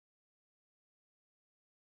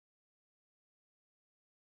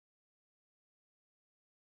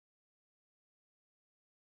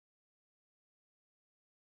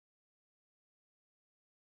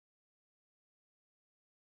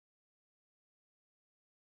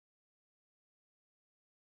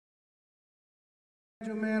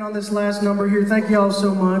Man, on this last number here, thank you all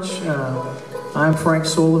so much. I'm Frank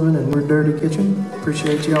Solivan, and we're Dirty Kitchen.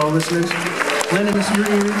 Appreciate you all listening, lending us your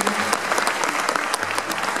ears.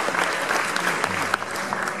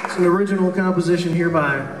 It's an original composition here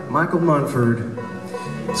by Michael Munford.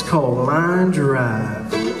 It's called Line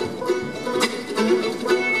Drive.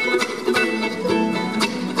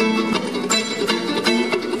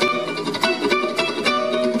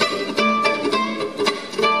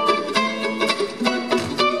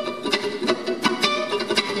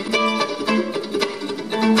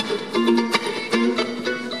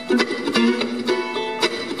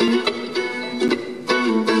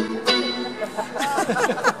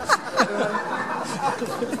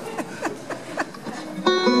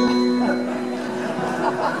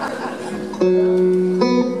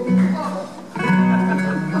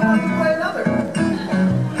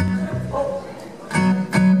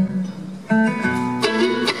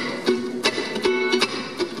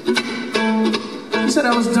 He said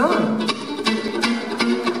I was done.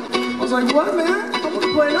 I was like, what, man? I want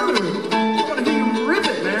to play another. I want to hear you rip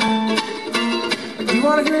it, man. Do you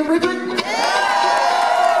want to hear him rip it? I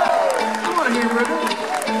want to hear him rip it.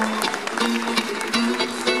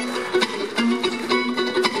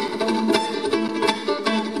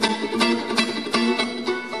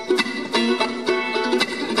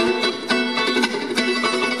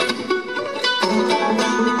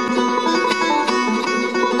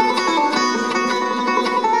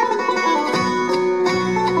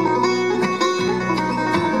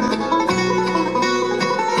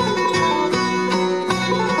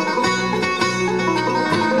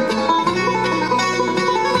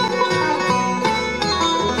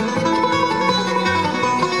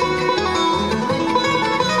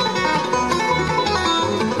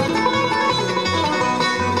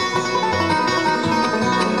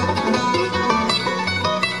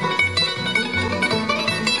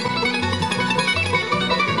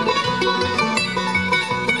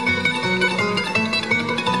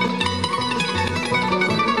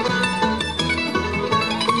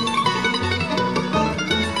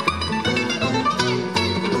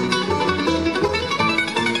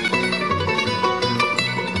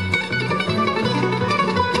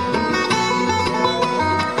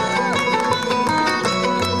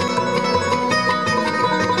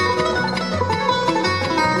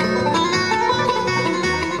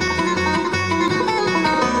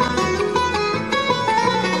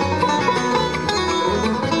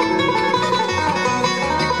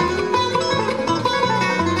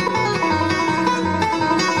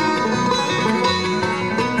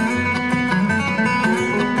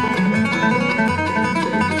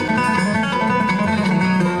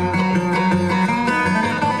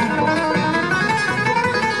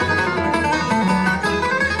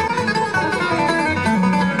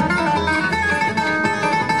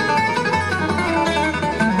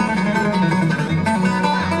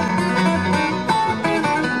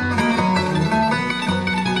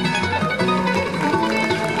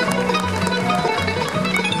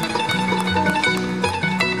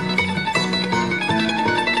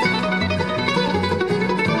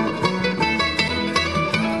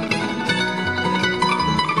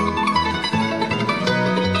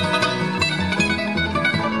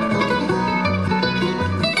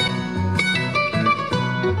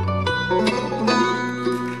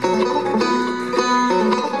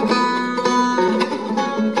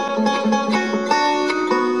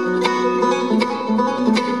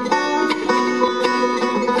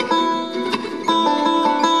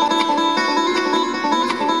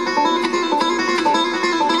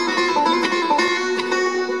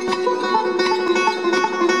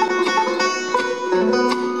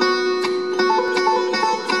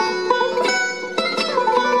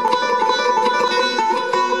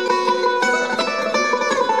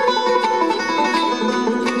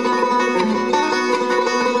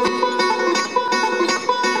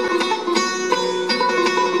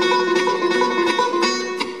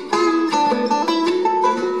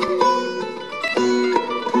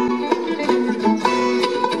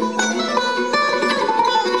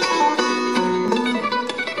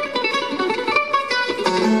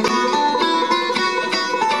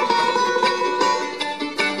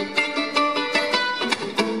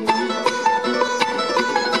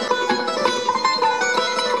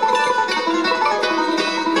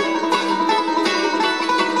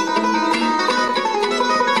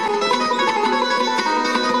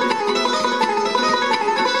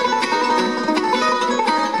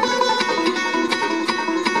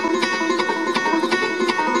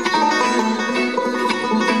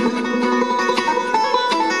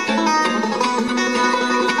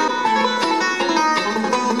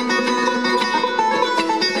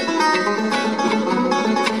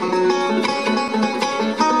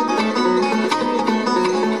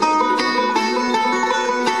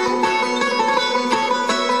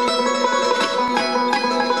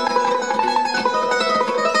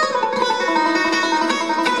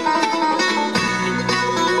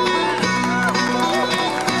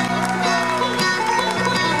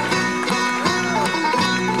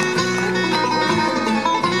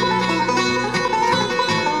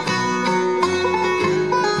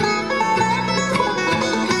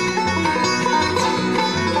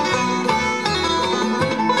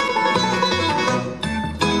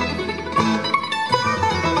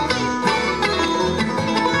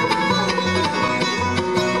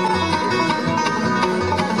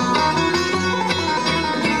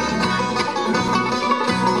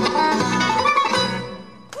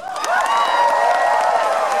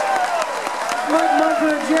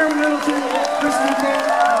 talented Christian band.